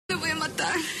La voy a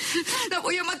matar. La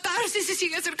voy a matar si se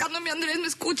sigue acercándome, Andrés, ¿me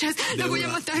escuchas? La voy a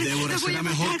matar. Débora, la voy a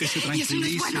mejor matar. que se tranquilice. Y eso no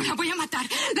es bueno, la voy a matar.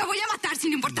 La voy a matar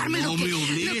sin importarme lo que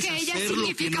ella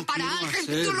significa no para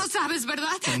Ángel. Tú lo sabes,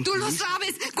 ¿verdad? Tú lo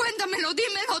sabes. Cuéntamelo,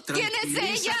 dímelo. ¿Quién es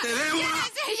ella? Débora. ¿Quién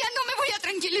es ella? No me voy a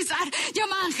tranquilizar.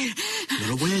 Llama a Ángel. No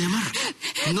lo voy a llamar.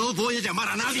 No voy a llamar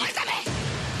a nadie. ¡Suéltame!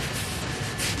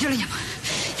 Yo le llamo.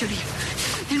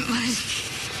 El mal.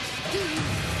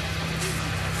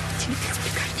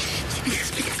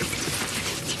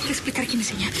 Tiene que explicar quién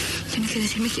es ella. Tiene que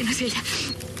decirme quién es ella.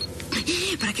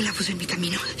 Para que la puse en mi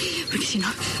camino. Porque si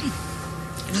no,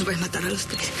 nos voy a matar a los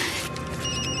tres.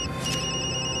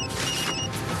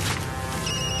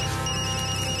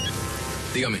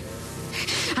 Dígame.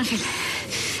 Ángel,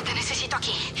 te necesito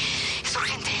aquí. Es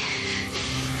urgente.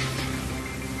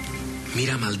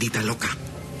 Mira, maldita loca.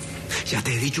 Ya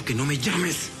te he dicho que no me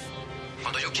llames.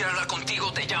 Cuando yo quiera hablar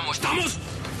contigo, te llamo. ¿Estamos?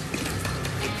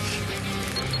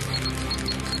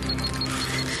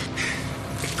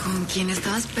 ¿Con quién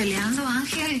estabas peleando,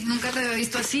 Ángel? Nunca te había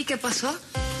visto así. ¿Qué pasó?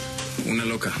 Una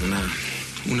loca,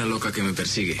 una loca que me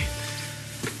persigue.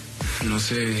 No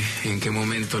sé en qué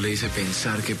momento le hice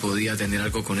pensar que podía tener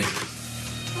algo con él.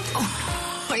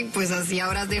 Oh, ay, pues así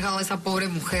habrás dejado a esa pobre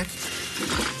mujer.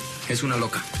 Es una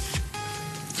loca.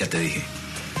 Ya te dije.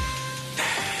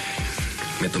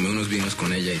 Me tomé unos vinos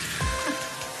con ella y...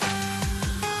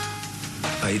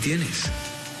 Ahí tienes.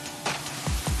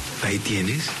 Ahí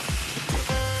tienes.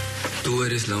 Tú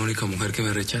eres la única mujer que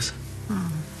me rechaza.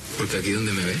 Porque aquí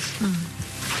donde me ves,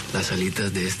 las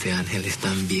alitas de este ángel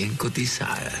están bien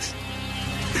cotizadas.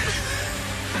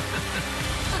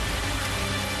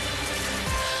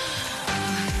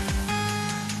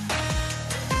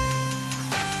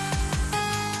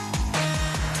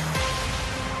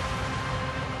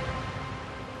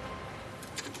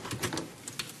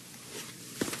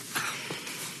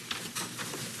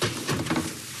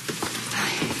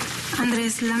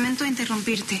 Andrés, lamento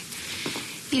interrumpirte.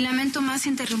 Y lamento más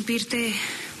interrumpirte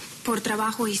por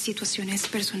trabajo y situaciones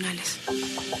personales.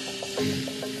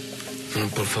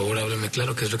 Por favor, háblame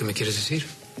claro. ¿Qué es lo que me quieres decir?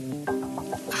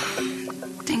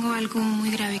 Tengo algo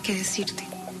muy grave que decirte.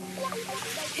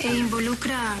 E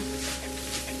involucra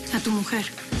a tu mujer.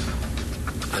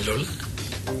 ¿A Lola?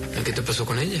 ¿A qué te pasó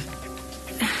con ella?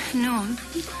 No,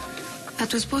 a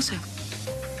tu esposa.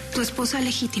 Tu esposa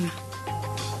legítima.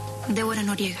 Débora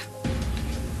Noriega.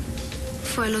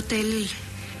 Fue al hotel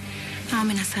a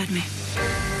amenazarme.